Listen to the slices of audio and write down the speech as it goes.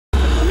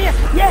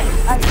Yes!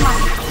 Come on.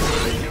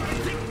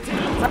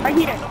 Right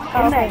here.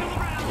 Oh, okay.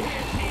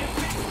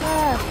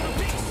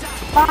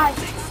 Bye.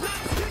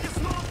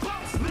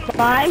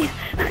 Bye.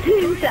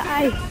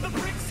 Die.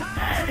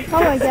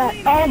 Oh my god.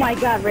 Oh my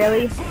god,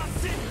 really?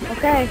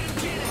 Okay.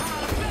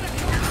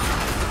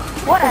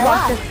 What I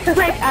Walk lost. the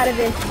frick out of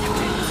this.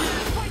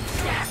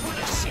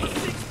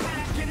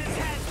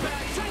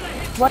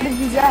 What did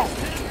you get?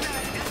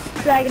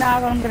 Dragon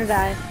off, I'm gonna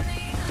die.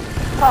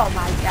 Oh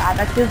my god,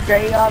 that's just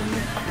great. I'm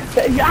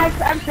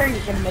sure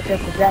you're gonna make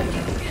us a dragon.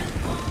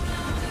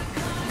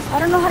 I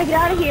don't know how to get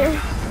out of here.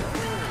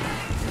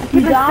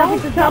 You jump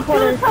don't? to Jump to the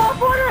teleporter.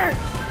 teleporter!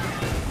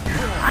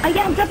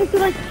 I'm jumping to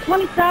like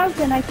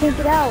 20,000. I can't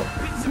get out.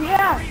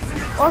 Yeah.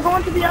 Or go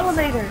into the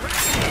elevator.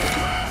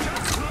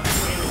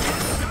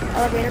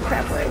 Elevator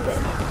crap, where is it?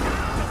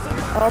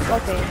 Oh,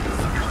 okay.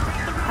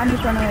 I'm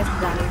just running away from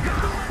zombies.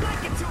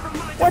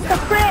 What the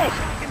frick?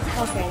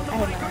 Okay, I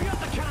hit my head.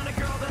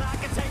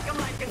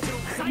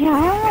 Yeah, I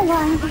don't know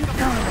why I'm just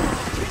going.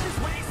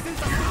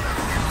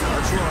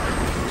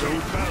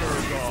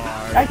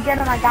 Again,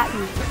 and I got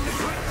you.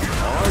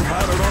 I've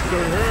had it up to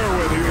here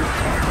with you.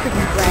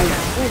 Freaking dragon.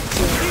 Let's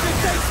do it.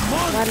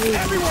 What do we do?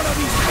 Every one of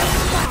these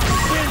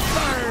been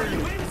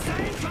burned.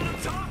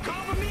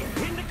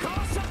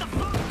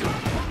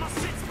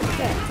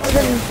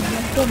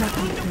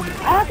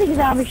 I don't think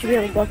zombies should be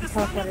able to go to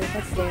teleporters.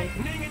 That's scary.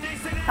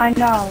 I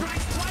know.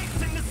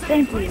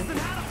 Thank you.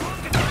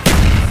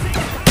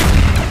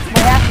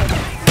 What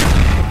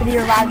happened? Did you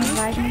revive me?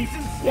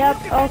 Yep,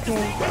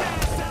 okay.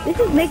 This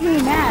is making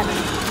me mad.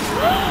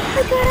 I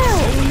got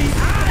out!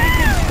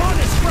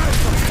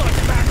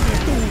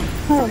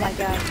 Oh my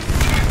god.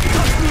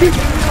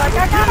 Like,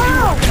 I got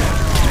out!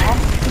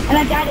 And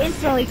I died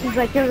instantly because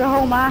like there was a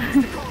whole mile.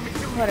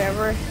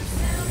 Whatever.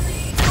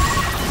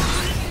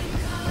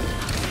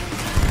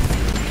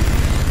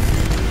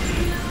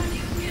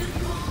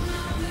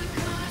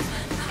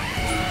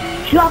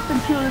 Jump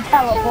into the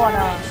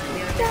teleporter.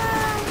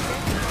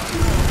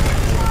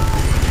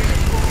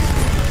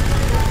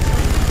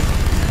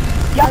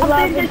 Jump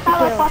into the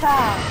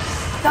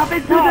teleporter. Jump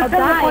into the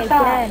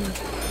teleporter.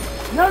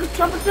 No, just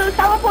jump into the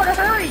teleporter.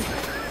 Hurry.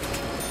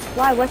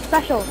 Why? What's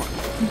special?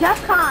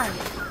 DEFCON.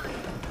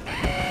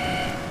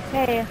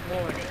 Hey,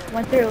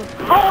 went through.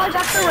 Oh, I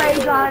got the ray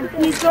gun.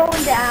 He's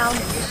going down.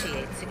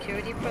 Initiate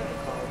security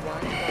protocol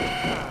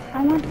 1.5. I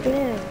want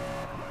this.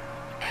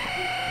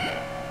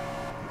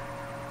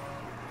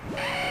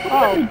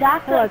 Oh,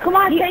 doctor. Hello. Come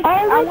on, He take me. I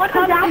always want the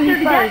comes to doctor me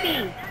to get first.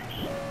 me.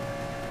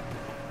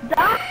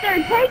 Doctor,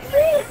 take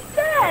me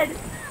instead.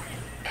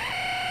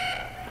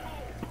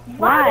 Why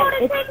Why? won't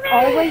it It's take me?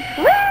 always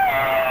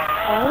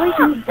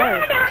me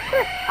first.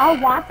 I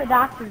want the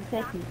doctor to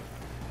take me.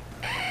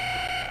 I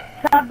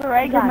have the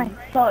ray gun.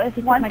 So if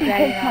once he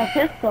takes my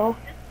pistol,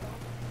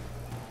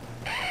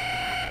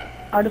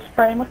 I'll just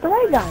spray him with the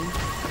ray gun.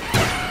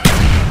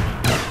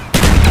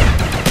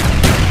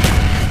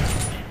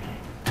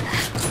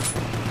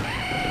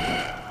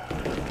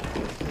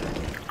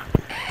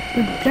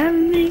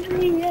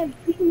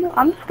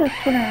 I'm just gonna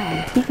spin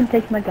around. He can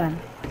take my gun.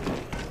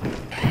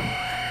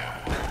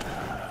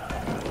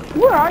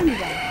 Where are you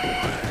guys?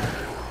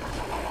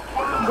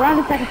 We're on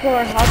the second floor,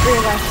 all three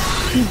of us.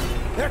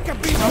 There can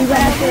be We no went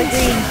after the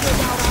green.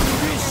 without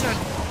ammunition.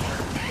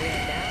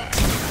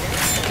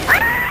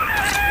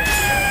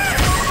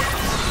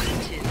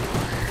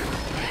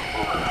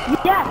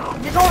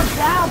 Yes, you're going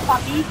down,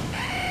 puppy.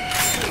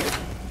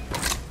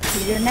 To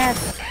your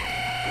nest.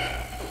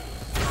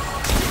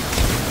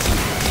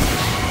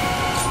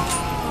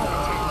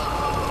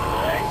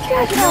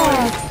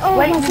 Oh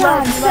Wait, my you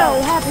god, I'm load,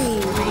 so happy.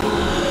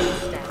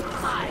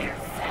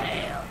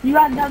 You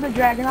got another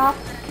dragon off?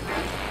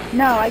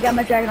 No, I got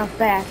my dragon off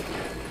back.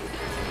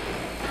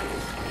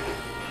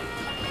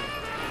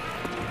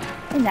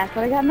 And that's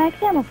what I got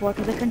max ammo for,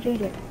 because I couldn't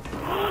change it.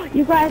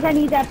 You guys, I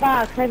need that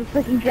box. I have a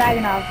freaking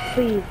dragon off.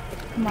 Please.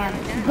 Come on.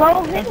 Go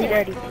Don't hit be it.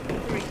 dirty.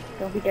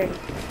 Don't be dirty.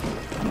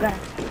 I'm gonna.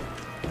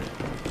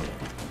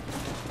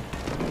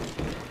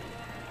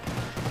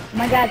 Oh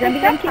my god, don't be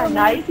gonna kill me.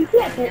 Nice. You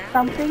can't hit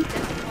something.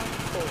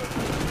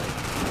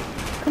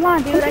 Come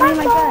on, dude, I need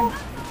my gun.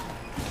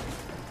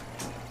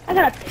 I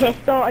got a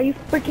pistol. Are you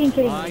freaking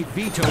kidding I me?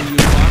 veto you,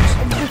 Fox.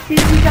 The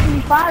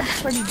CZ75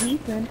 is pretty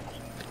decent.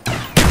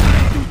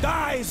 You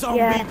die, zombie.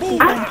 Yeah. Boom.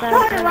 I'm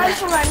trying to run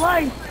for my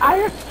life. I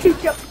have to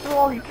jump through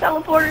all these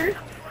teleporters.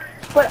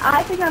 But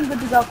I think I'm good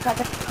to go because I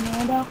got the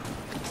commando.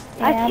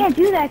 I can't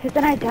do that because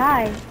then I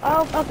die.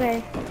 Oh,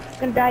 okay. I'm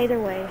gonna die either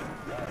way.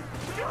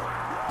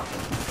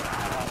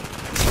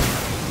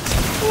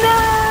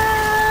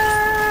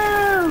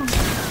 No!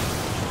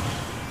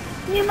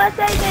 You must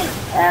save me!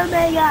 Oh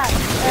my god!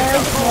 Oh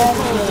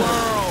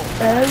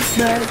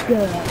my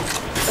god!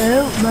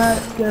 Oh my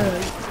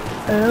god!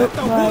 Oh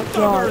my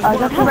god! I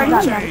got the ray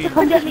gun.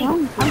 Come get me!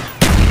 I'm fine.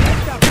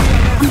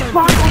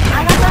 I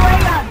got the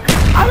ray gun!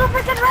 I got the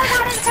freaking ray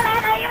gun in the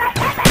commando! You must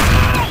save me!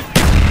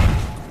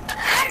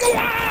 I'm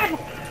alive!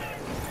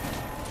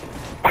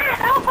 Ah,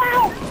 help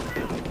out!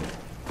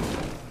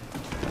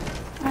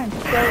 I'm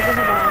so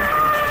gonna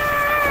die.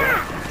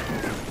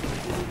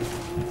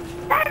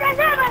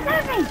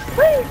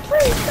 Please,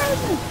 please, save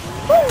me!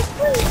 Please,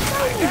 please,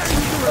 save me!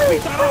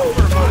 Please, please, save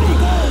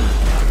me!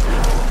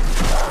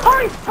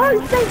 Hurry, hurry,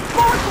 stay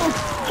sparkles!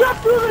 Jump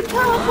through the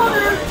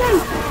teleporter and stay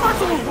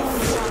sparkles!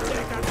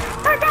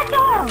 I got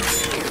down!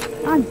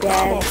 I'm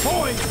dead.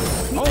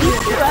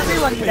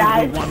 Everyone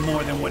died. One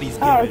more than what he's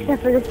Oh, giving.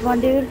 except for this one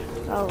dude.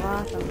 Oh,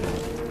 awesome.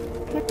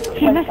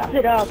 He messed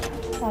it up.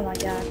 Oh my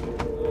god.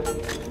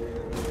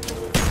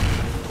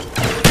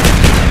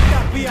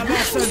 That be a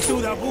lesson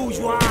to the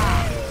bourgeois.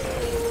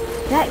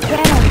 That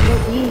cannon's so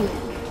deep.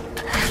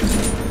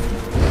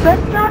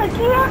 That's not a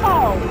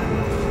camo!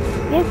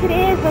 Yes, it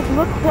is. Let's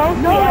look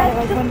closely No, at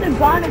that's it. just the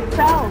gun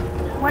itself.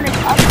 When it's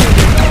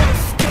updated.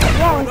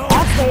 No, it's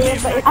updated,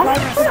 but it's I'm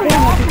like the sure same it's as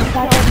the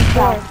updated.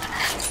 before.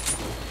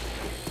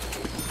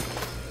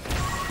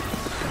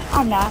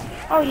 I'm not.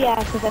 Oh yeah,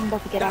 because I'm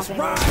about to get off That's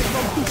anyway. right,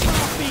 go keep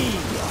coffee.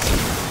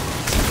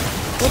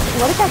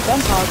 What is that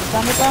gun called? The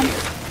thunder gun?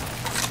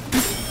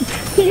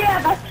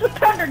 Yeah, that's the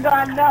thunder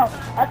gun. No,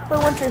 that's the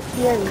Winter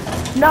Fury.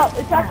 No,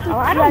 it's actually. Oh,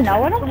 I don't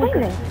know. I don't play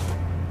this.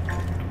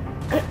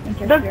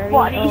 That's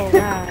funny. Oh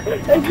god.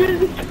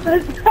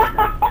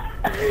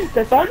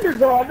 The thunder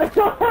gun.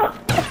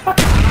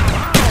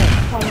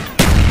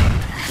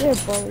 You're a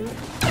bully.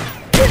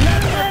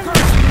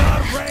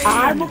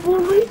 I'm a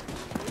bully.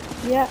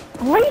 Yeah.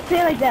 Why do you say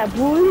it like that?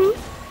 Bully?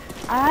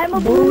 I'm a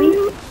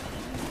bully.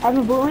 I'm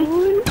a bully.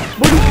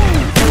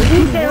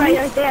 You say it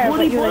right there. Bully,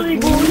 but you're bully,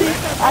 like, bully.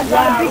 I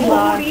got a big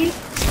booty.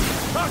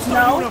 That's No.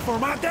 no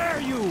uniform, I dare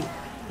you.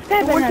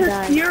 That The better not Winter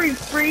die. Fury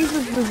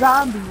freezes the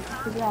zombies.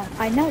 Yeah.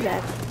 I know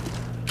that.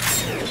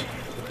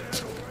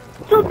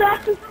 So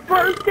that's the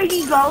first thing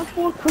he goes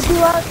for? Cookie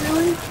Lot,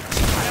 really?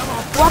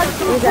 Why does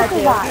he Who's that Cookie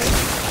dude? Lot?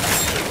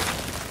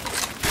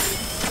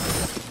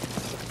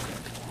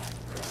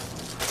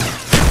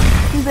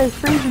 He's a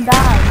freeze and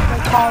die.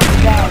 They call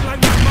him dead.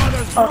 Like my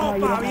mother's Oh, no,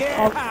 you ropa, don't have-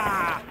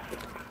 yeah.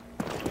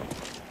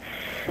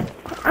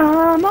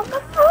 I'm on the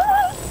phone.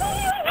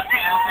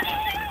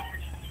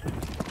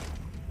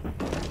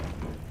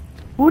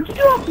 What'd you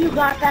do if you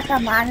got that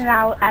command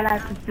and I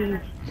could see?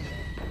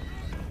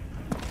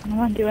 I don't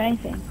want to do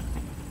anything.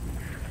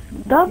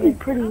 That'd be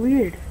pretty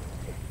weird.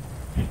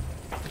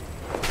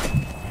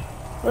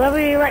 What are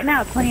we right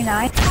now?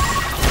 29?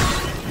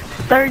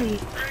 30.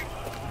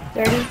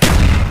 30?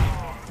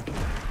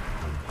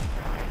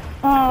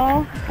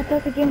 Oh, I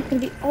thought the game was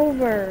going to be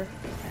over.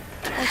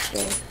 That's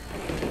good.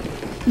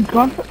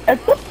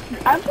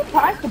 I'm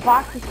surprised the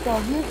box is still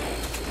here.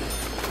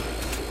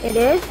 It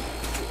is?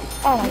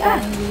 Oh my Yeah.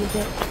 god, I need to use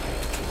it.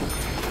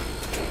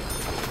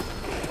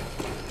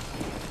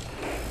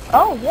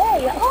 Oh,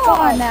 yay. Come Oh,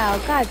 on now,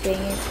 god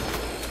dang it.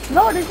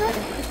 no, it isn't.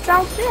 It's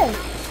downstairs.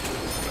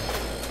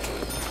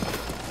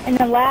 In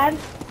the lab,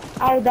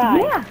 I'll die.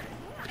 Yeah.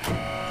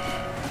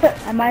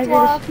 I might as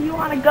Well, well if you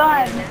want a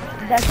gun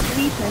that's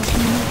decent,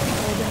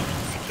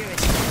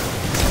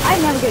 I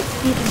never get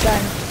decent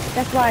guns.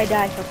 That's why I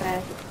die so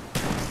fast.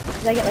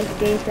 Because I get like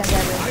days guns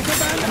ever.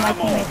 And my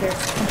teammates are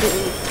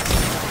completely...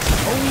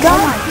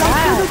 jump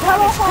through the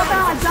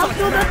teleporter! Jump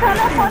through the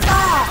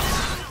teleporter!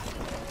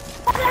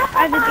 I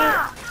have a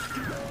gate.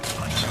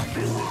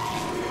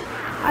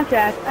 I'm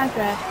trapped. I'm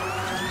trapped.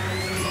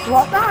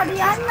 What are the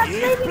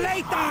It's baby?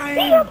 playtime.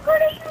 He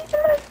upgraded to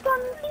this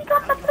gun. He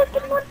got the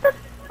freaking one.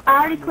 I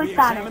already clicked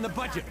on Examine it. the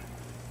budget.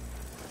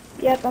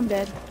 Yep, I'm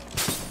dead.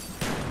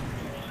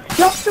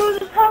 Jump through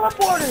the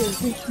teleporter.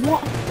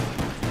 What?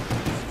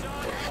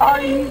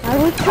 Are you? I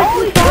was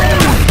Holy quickly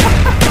crap!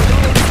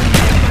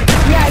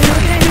 Yeah, you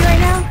looking at me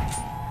right now?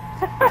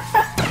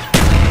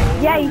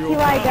 Yeah, you see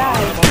why I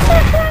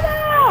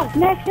died.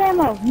 Next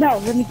ammo. No,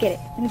 let me get it.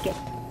 Let me get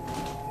it.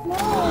 No,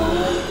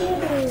 let me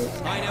get it.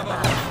 I never.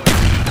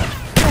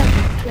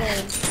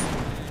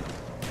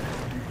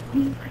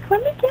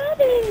 Let me get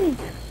it.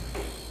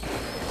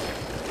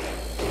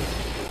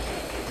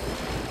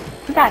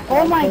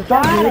 Oh my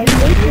god, I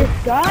made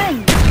this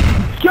gun.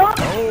 Jump!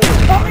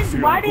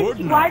 feel Why good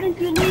did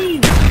you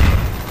leave?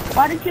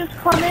 Why did you just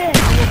come in?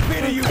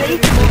 Pity you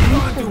Safe, didn't you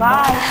want to survived.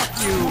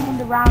 mock you.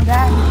 Round around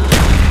that.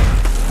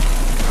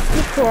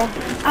 It's cool.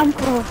 I'm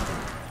cool.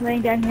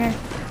 Laying down here.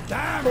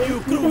 Damn Please, you,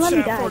 you can let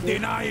me Khrushchev, die, for dude.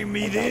 denying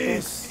me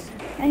this.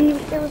 And he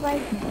still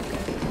revives me.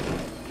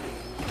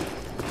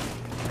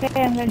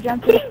 Okay, I'm gonna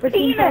jump to the freaking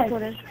Penis.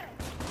 teleporter.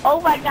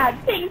 Oh my god,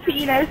 pink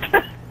penis.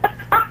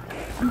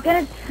 I'm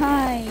gonna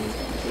die.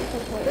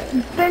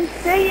 Then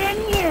stay in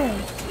here.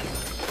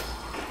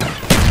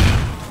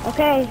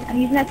 Okay, I'm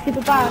using that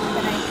stupid box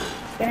and I'm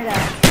gonna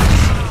die.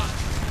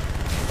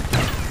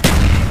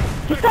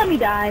 Just let me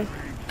die.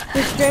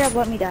 Just straight up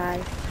let me die.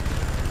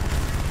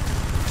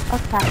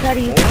 Okay, I tried to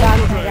use the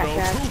box and I got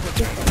crashed.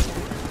 Just like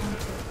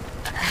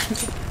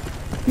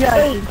that. Yeah,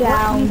 8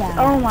 down.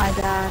 Oh my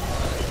god.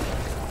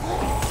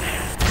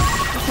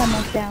 It's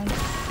almost down.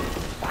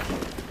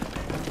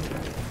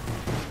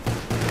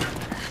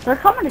 They're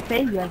coming to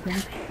save you, I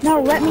think.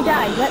 No, let me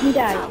die. Let me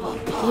die.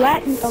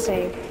 Let me.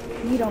 Okay.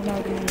 You don't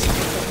know the name.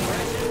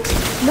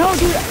 No,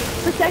 dude.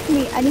 Protect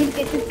me. I need to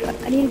get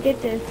this. I need to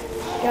get this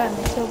gun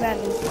so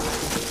badly.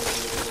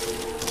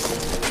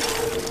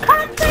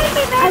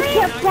 I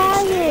can't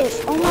fly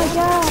it! Oh my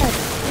god!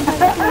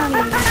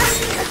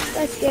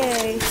 That's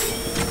gay.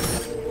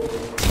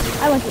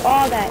 I went through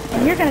all that,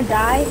 and you're gonna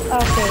die?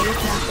 Okay, this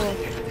is not cool.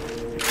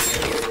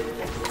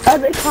 Are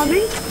they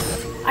coming?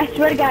 I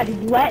swear to God,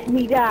 let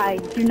me die.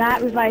 Do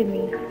not revive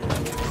me.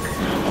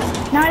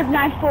 Now it's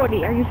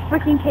 9:40. Are you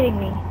freaking kidding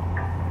me?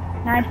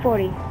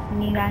 9:40. You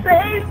need 9:40.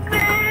 Save me!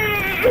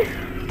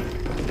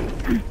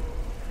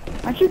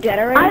 Aren't you dead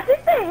already? I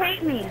think they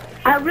hate me.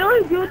 I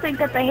really do think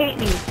that they hate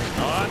me.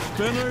 Not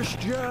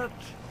finished yet.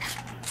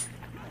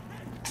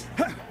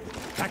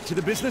 Back to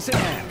the business at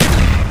hand.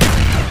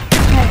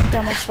 I'm having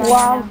so much fun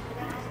Wow. right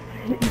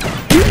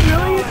Do you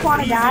really just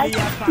want to die?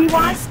 He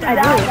wants to I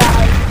die, do.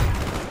 guys. now.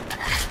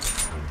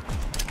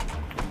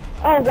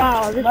 Oh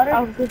wow, I'll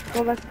just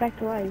go back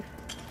to life.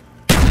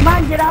 Come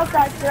on, get out,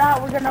 guys. Get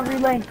out. We're gonna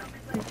relink.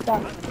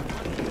 Stuff.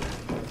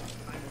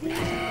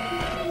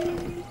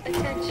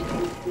 Attention.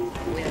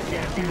 We are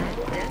down to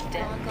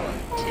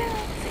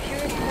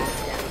security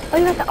lockdown. Oh,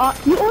 you got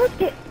the you always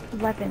get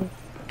weapons.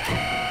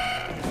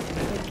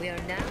 We are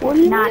now What do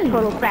you Not mean?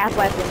 total crap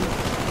weapons.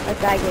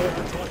 Like I get.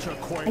 Watch your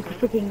quake. Like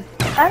freaking.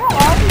 I don't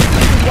always use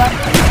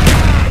weapons.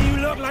 You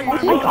look like my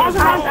Like all the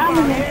rounds I'm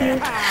gonna mother. you.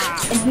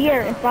 And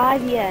here, in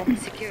 5 years.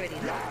 security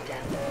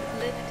lockdown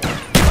lifted.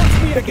 Touch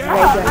me again. I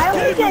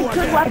only get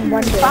good weapons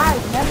in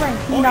 5, never in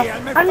Kino. Oye,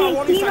 hazme I mean, favor y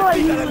Kino I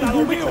salpícale usually al lado do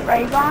get mío. the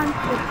rays on.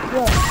 It's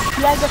good.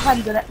 You guys have had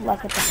good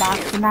luck at the box,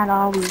 but not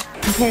always.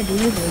 Compared to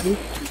you, baby.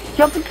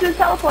 Jump into the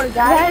teleporter,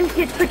 guys. Guys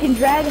get freaking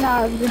dragon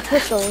arms and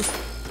pistols.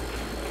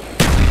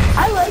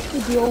 I like the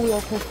dual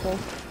wheel pistol.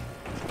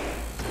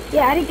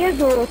 Yeah, I didn't get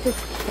the little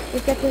pistol.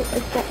 It's got the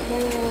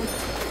little...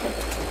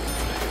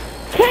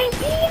 King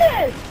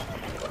Penis!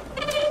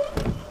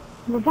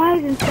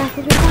 Reviving stuff,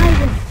 it's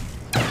reviving.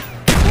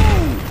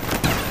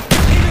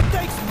 If it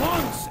takes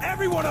months,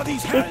 every one of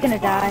these He's gonna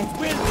die. hands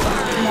wins.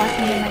 I'm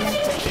watching him right now.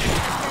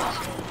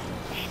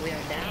 We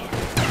are now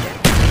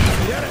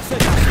Quédese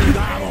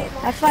castigado.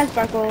 That's fine,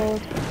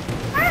 Sparkles.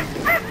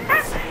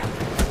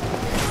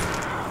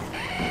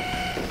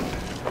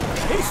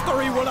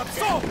 History will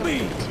absolve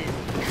me.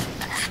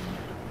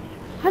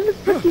 How the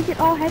frick you get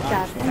all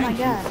headshots? Oh my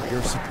god.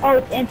 Oh,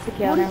 it's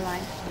insta-kill, never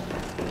mind.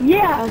 I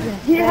Yeah, was gonna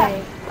yeah.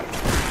 say.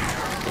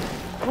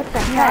 What the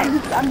Yeah,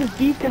 heck? I'm just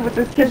beasting with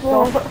this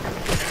pistol.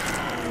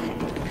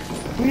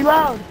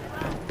 Reload.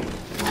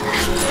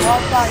 Oh,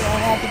 sorry, I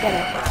had to get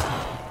it.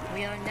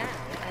 we are now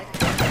at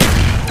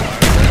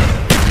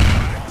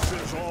This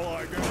is all I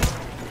got.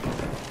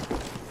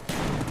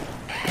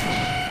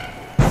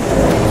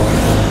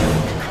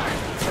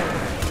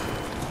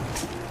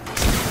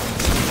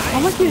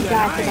 I want you to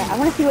die for that. I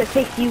want to see what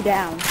takes you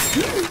down.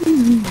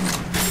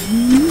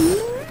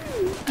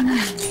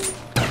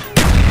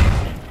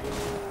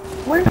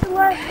 Where's the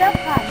last step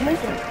pod?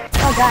 Listen.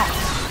 Oh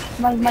god.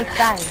 My mic's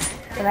dying.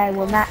 But I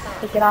will not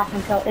take it off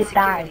until it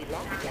dies. security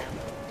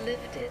lockdown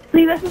lifted.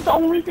 See, this is the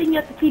only thing you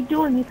have to keep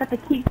doing. You have to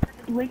keep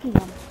waking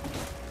them.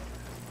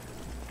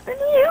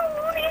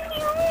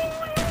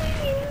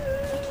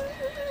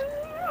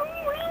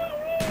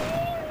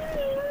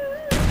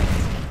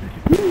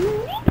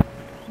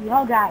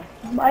 Y'all die.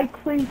 Mike,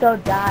 please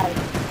don't die.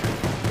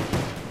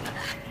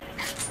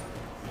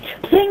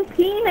 King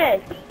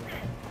Penis!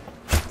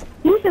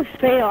 He was a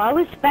fail. I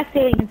was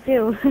spectating him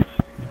too.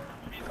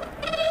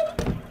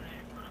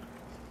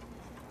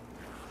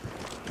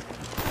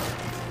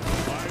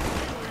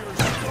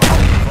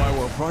 If I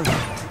were present.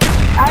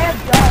 I have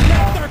done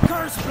Let their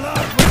cursed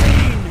blood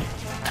rain.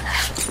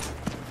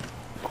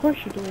 Of course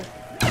you do.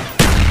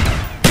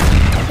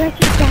 But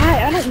you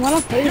die. I don't want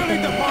to play You with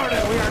lead the him. party.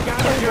 We are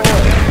gathered here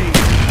today.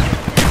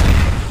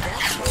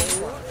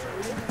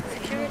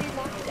 Security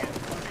lockdown.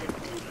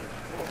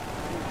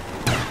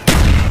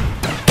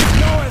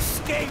 No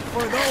escape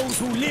for those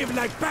who live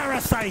like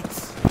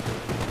parasites.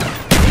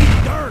 Eat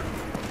dirt.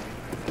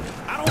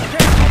 I don't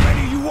care how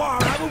many you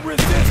are. I will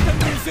resist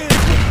and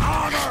resist with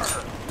honor.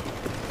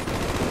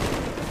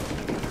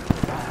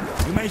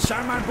 You may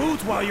shine my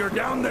boots while you're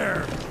down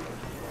there.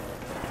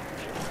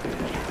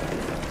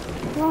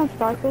 Come on,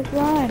 Sparkles,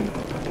 run.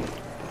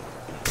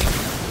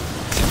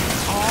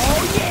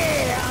 Oh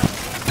yeah!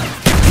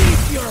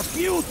 Keep your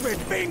putrid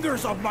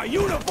fingers off my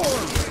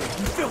uniform,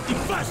 you filthy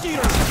flesh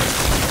eater!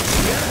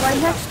 my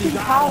next to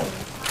howl.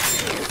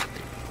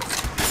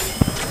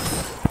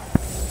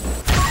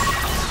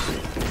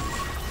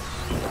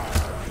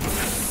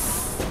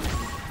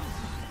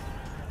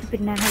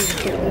 Stupid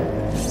 950.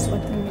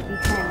 What's in the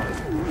E10?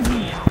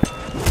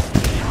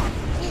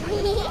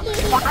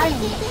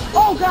 Finally.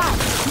 Oh god!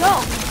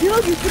 No!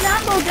 Dude, you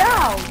cannot go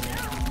down!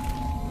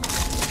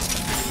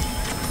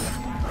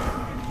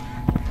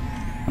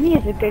 He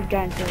is a good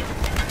gun too.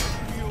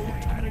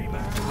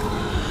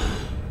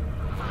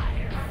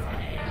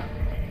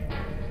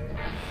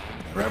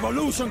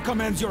 Revolution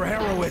commends your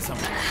heroism.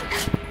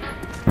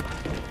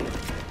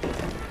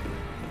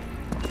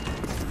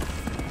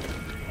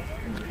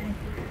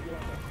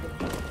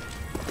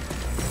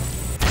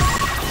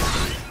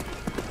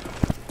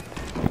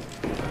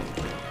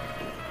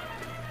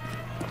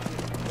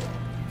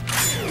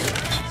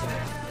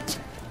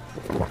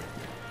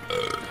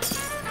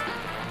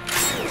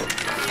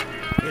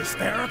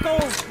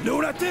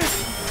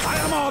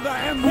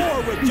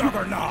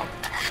 juggernaut.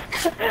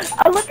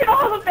 Look at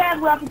all the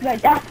bad weapons I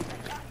got.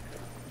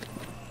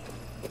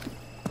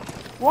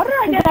 What did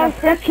I get? I was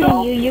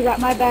touching you, you got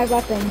my bad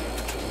weapon.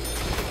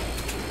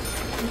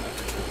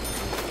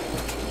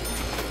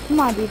 Come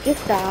on, dude,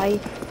 just die.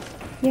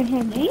 You and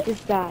him,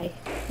 just die.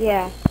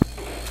 Yeah.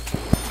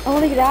 I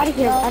want to get out of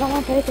here. I don't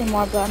want to play this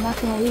anymore, but I'm not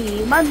going to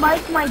leave. My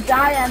mic might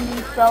die on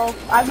me, so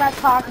I'm not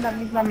talking. That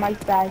means my mic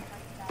dies.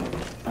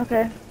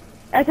 Okay.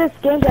 That's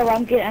just game's over.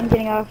 I'm getting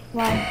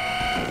offline.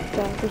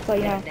 So, just so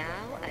you know.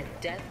 Now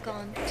at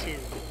DEFCON 2.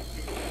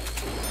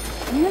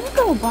 I'm gonna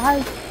go buy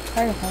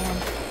her hand.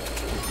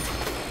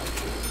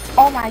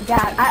 Oh my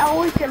god, I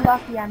always get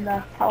lucky on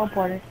the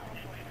teleporters.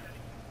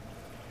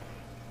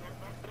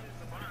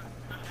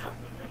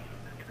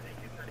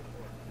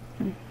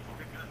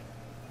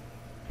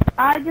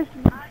 I'm just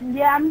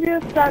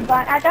start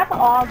buying. I got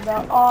all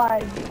the,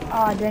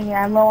 oh dang it,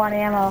 I'm low on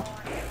ammo.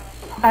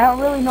 I don't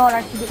really know what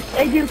I should do.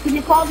 Hey dude, can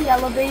you call the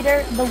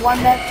elevator, the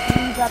one that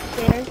leads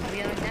upstairs?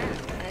 We are now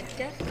at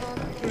DEFCON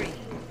 3.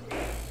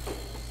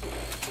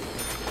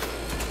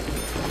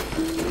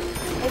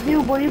 Hey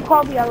dude, will you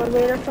call the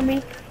elevator for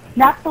me?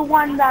 Not the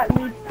one that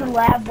leads to the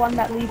lab, one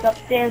that leads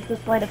upstairs to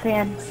sleight of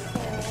hand.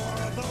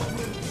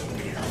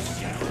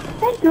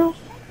 Thank you.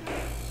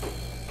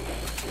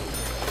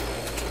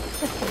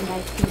 That's a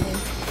nice feeling.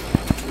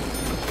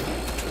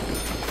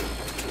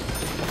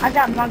 I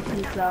got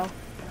monkeys though.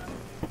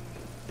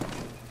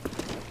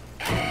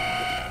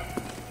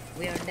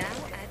 We are now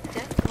at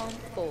DEFCON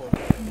 4.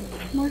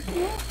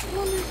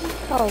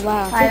 Oh,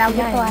 wow. Alright, I'll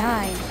get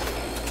 59.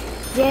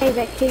 Yay,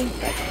 that king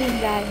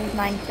guy, his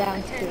mine's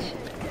down too. Attention.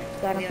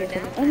 So I don't We are get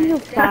now it. And you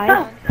at five.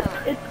 DEFCON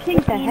 5. It's King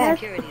What the heck? Penis.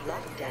 Security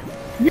lockdown.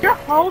 You're a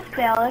host,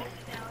 Alex.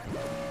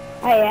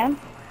 I am?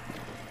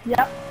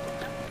 Yep.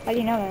 How do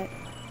you know that?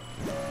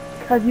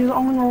 Because you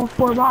only own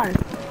 4 bars.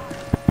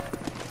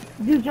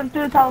 Dude, jump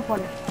through the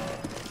teleporter.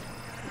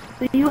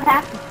 So you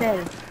have to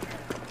save.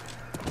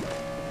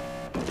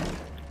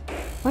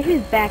 Why should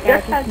his back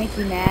out just make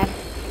you mad?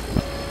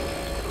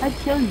 I'd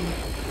kill you.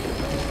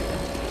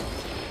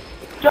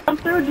 Jump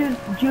through,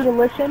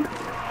 Judalition.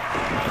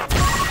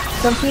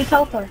 Jump through the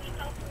teleporter.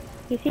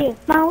 You see it?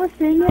 I was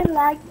singing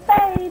like,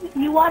 babe.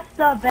 You watch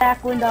the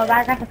back windows.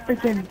 I got the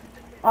freaking.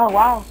 Oh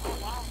wow!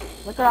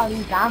 Look at all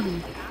these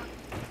zombies.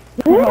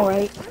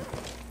 Alright.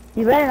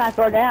 You better not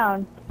go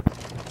down.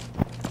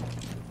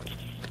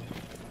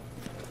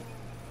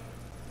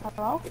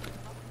 Hello?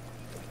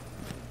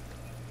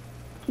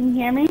 Can you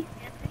hear me?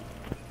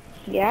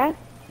 Yeah?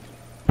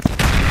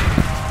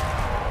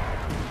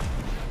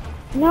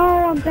 No,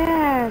 I'm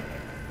back.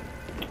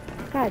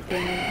 God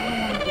damn it. I don't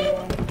want to do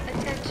that.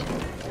 Attention.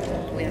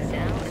 We are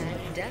now at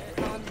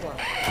DEFCON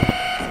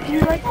 1.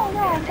 You're like, oh no,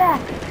 I'm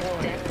back.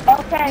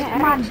 Okay,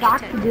 come on,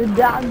 doctor, dude.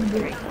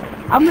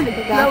 I'm gonna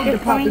go the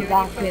puppy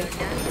doctor.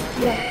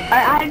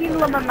 Yeah. I need to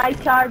let my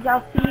mic charge.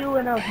 I'll see you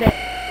in a bit.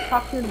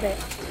 Talk to you in a bit.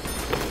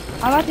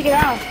 I'm about to get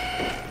out.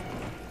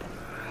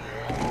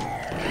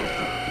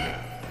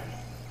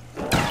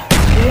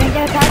 You ain't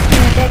gonna talk to me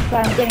in a bit, so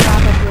I'm getting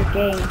off of your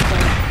game, so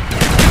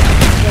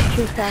get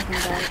true talking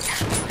about it.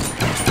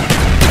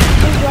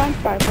 Who's wrong,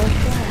 Sparkle?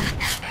 What's wrong?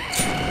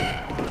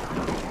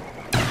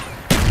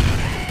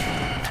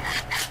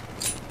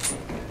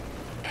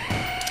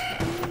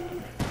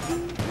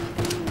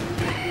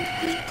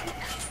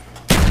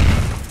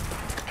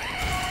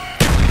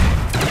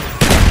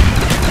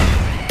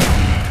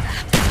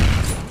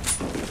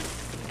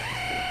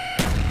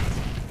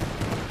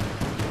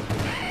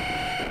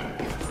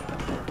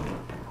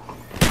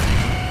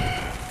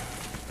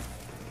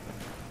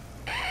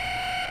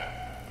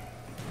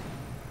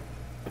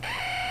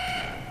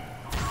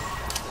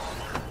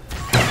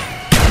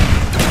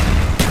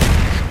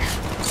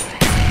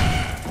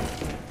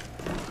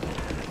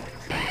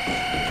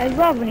 I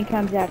love when he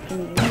comes after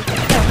me.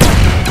 Attention.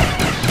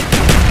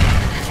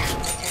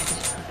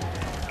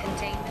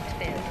 Containment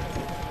failure.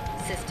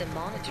 System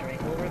monitoring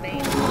will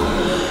remain.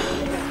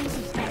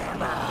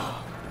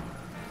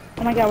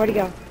 Oh my god, where'd he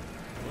go?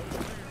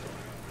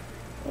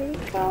 Where'd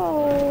he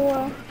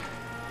go?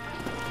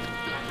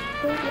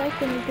 Don't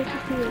like when he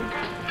disappears.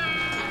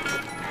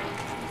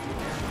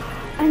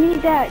 I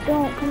need that.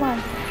 Don't. Come on.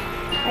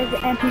 I have the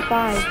MP5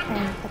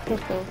 and a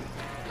pistol.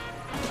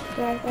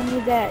 Guys, I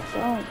need that.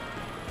 Don't.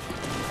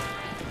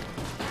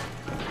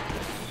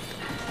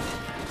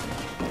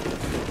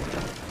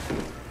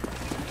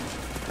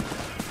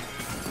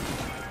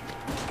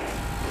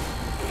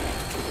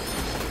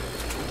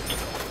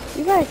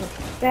 You guys are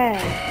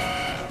bad.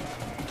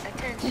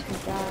 Attention.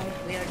 Die.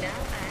 We are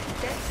now at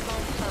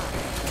DEFCON 5.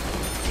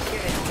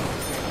 Security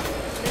lockdown.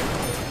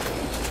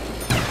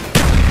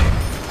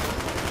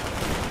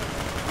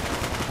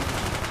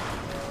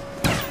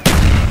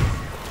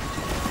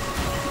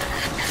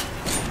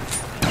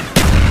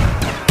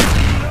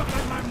 Look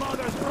at my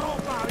mother's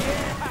profile,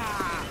 yeah!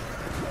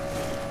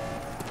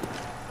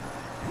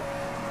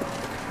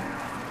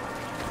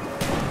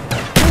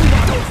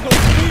 There's no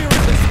fear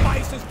in the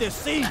spices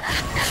deceit.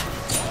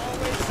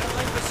 Always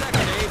settling for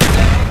second, eh,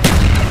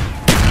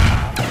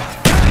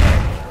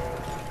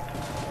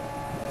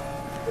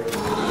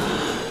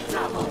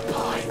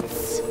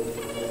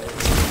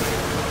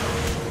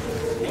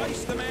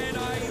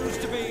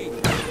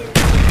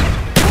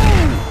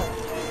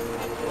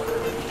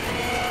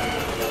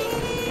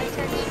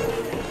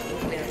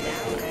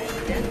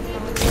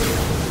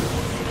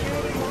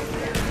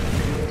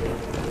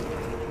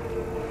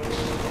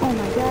 Oh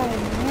my god,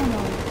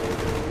 ammo.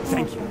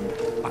 Thank you.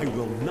 I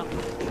will not.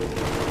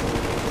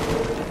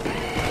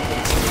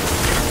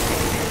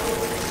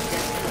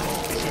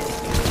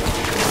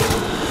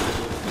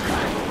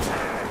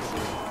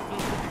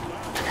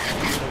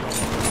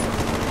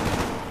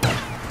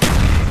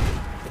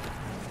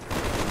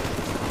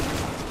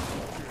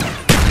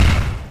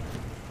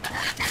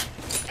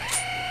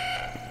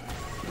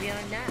 We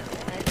are now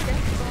at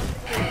DEFCON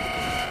 3.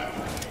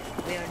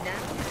 We are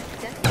now at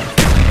DEFCON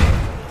 4.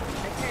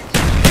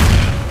 Attention.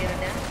 We are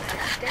now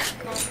at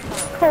DEFCON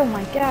 5. Oh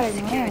my god,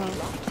 Security ammo.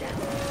 lockdown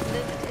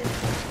lifted.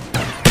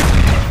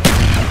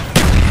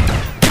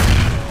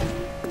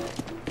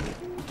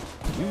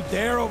 You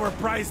dare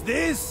overprice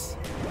this?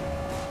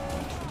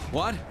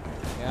 What?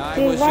 Yeah, I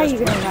Dude, was why are just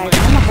you gonna running ride? my-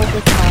 I'm gonna hold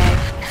this car.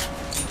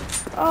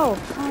 Oh,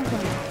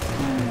 awesome.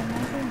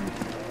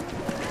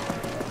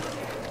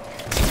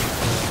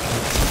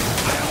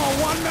 I am a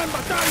one-man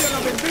battalion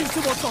of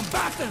invincible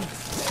combatants!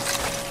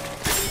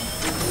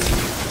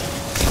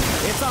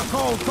 It's a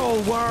cold,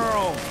 cold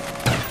world!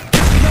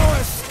 No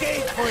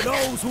escape for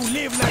those who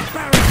live like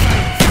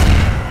parasites!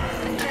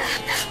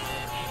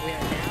 We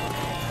are now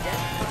at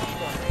DEFCON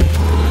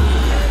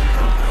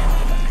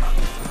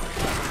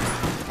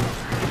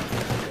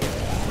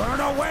 1. Burn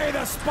away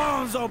the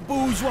spawns of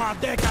bourgeois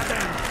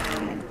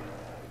decadence!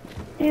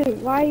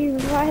 Dude, why are you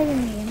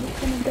riding me? I'm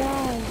just gonna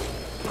die.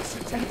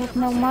 I have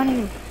no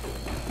money.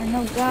 And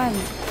no gun.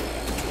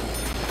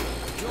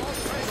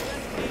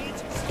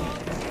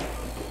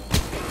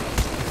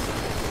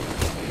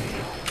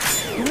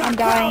 I'm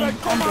dying.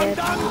 I'm dead.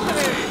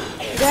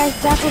 You guys,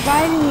 stop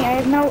reviving me. I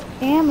have no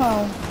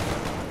ammo.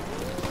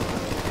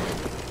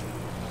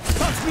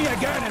 Touch me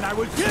again and I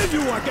will kill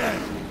you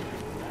again!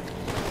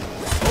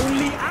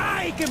 Only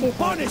I can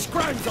punish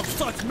crimes of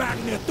such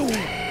magnitude! Eat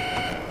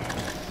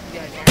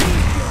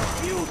your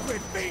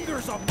putrid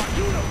fingers off my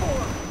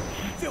uniform,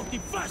 filthy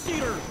flesh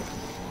eater!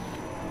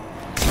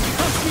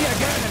 Touch me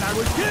again and I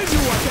will kill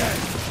you again!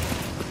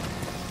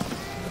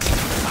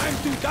 Time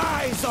to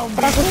die,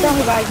 zombie! Marcus, don't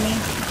revive me.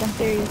 I'm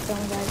serious, don't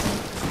revive me.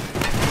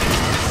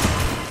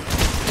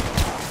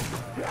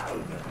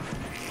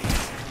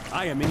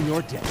 I am in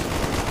your debt.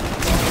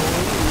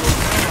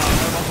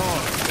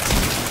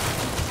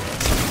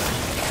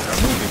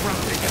 Remove me from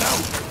taking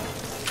out!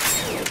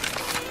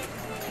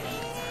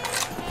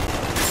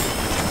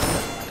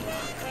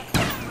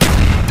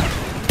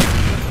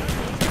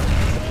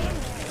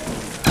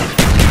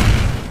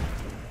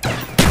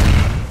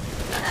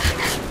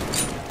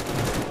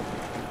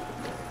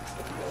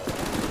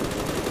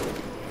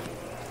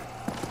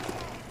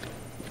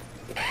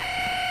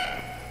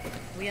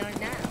 We are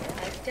now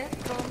at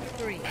DEFCON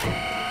 3.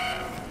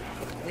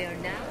 We are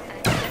now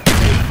at They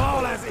DEFCON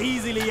fall as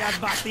easily as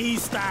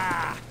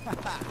Batista!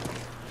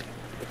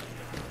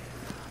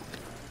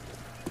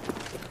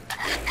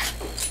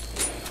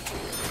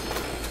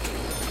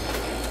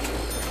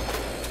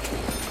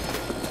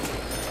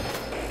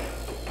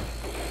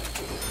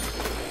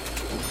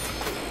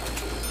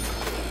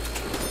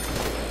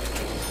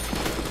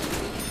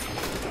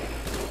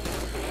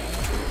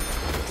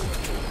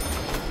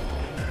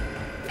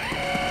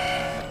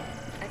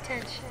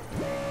 Attention.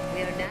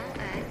 We are now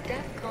at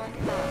DEFCON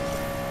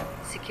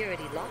 5.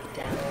 Security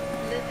lockdown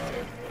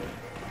lifted.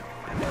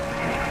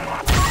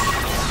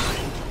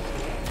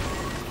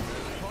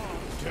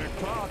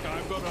 Tick-tock,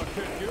 I'm gonna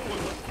kick you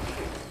with a...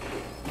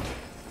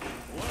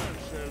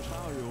 This is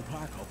how you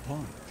pack a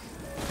punch.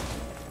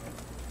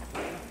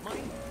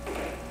 Money?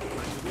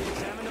 Time to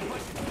re-examine the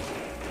budget.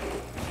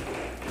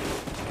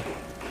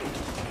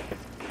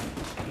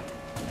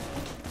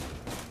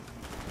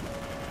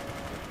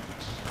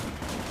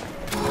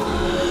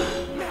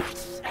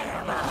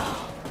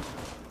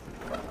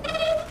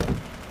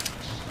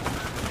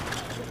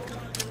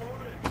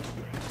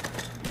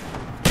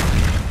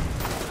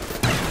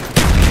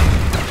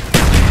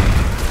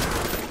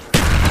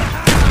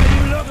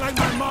 You look like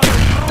my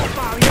mother's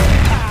profile,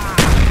 yeah!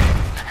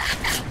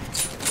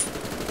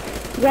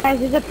 You guys,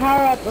 there's a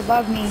power up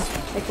above me.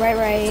 Like right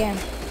where I am.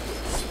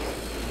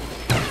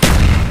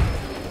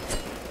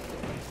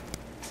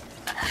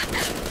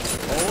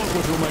 Oh, look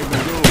what you made me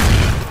do.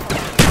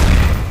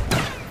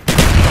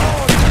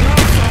 Oh, you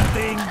know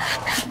something?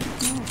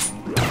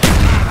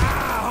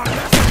 Ah,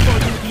 that's for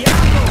you,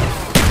 diablos!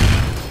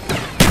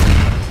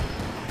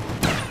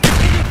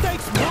 If it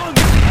takes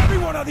months, every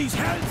one of these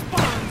hell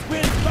spawns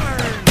will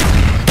burn!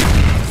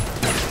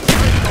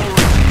 Take no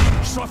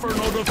risks, suffer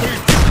no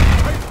defeats.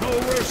 Take no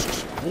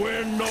risks,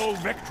 win no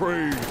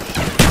victories.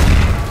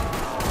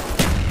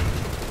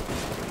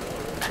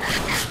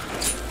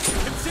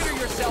 Consider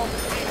yourself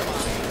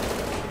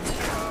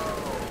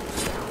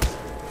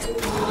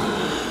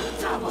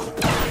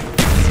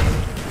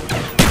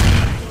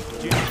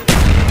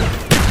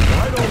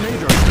I don't need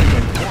your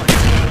stinking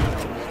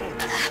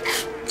points.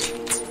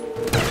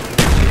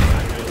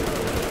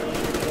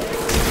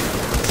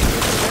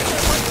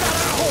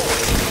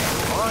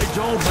 I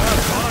don't have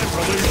time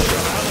for these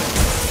shenanigans.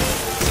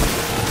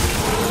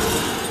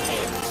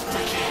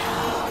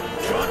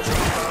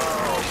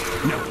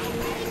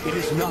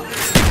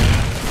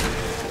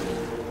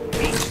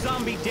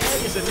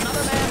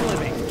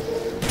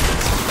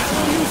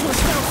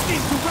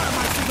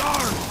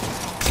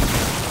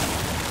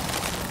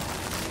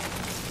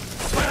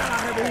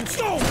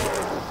 ¡Atención!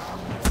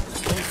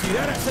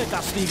 Considérese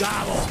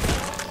castigado.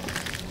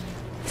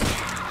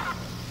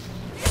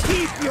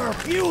 Keep your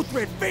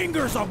putrid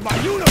fingers off my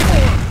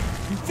uniform,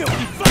 you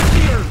filthy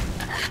flesh-eaters!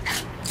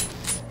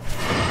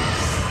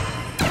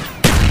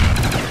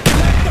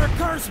 Let their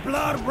cursed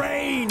blood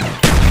rain! I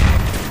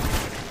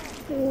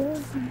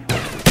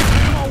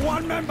am a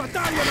one-man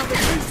battalion of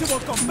invincible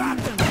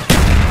combatants!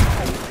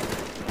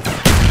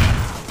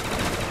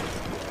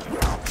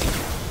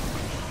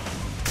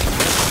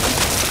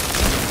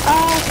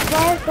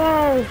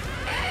 Sparkles!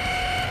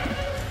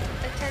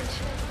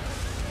 Attention.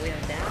 We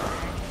are now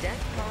at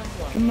DEFCON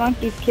 1. The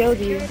monkey killed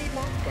you. Security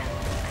lockdown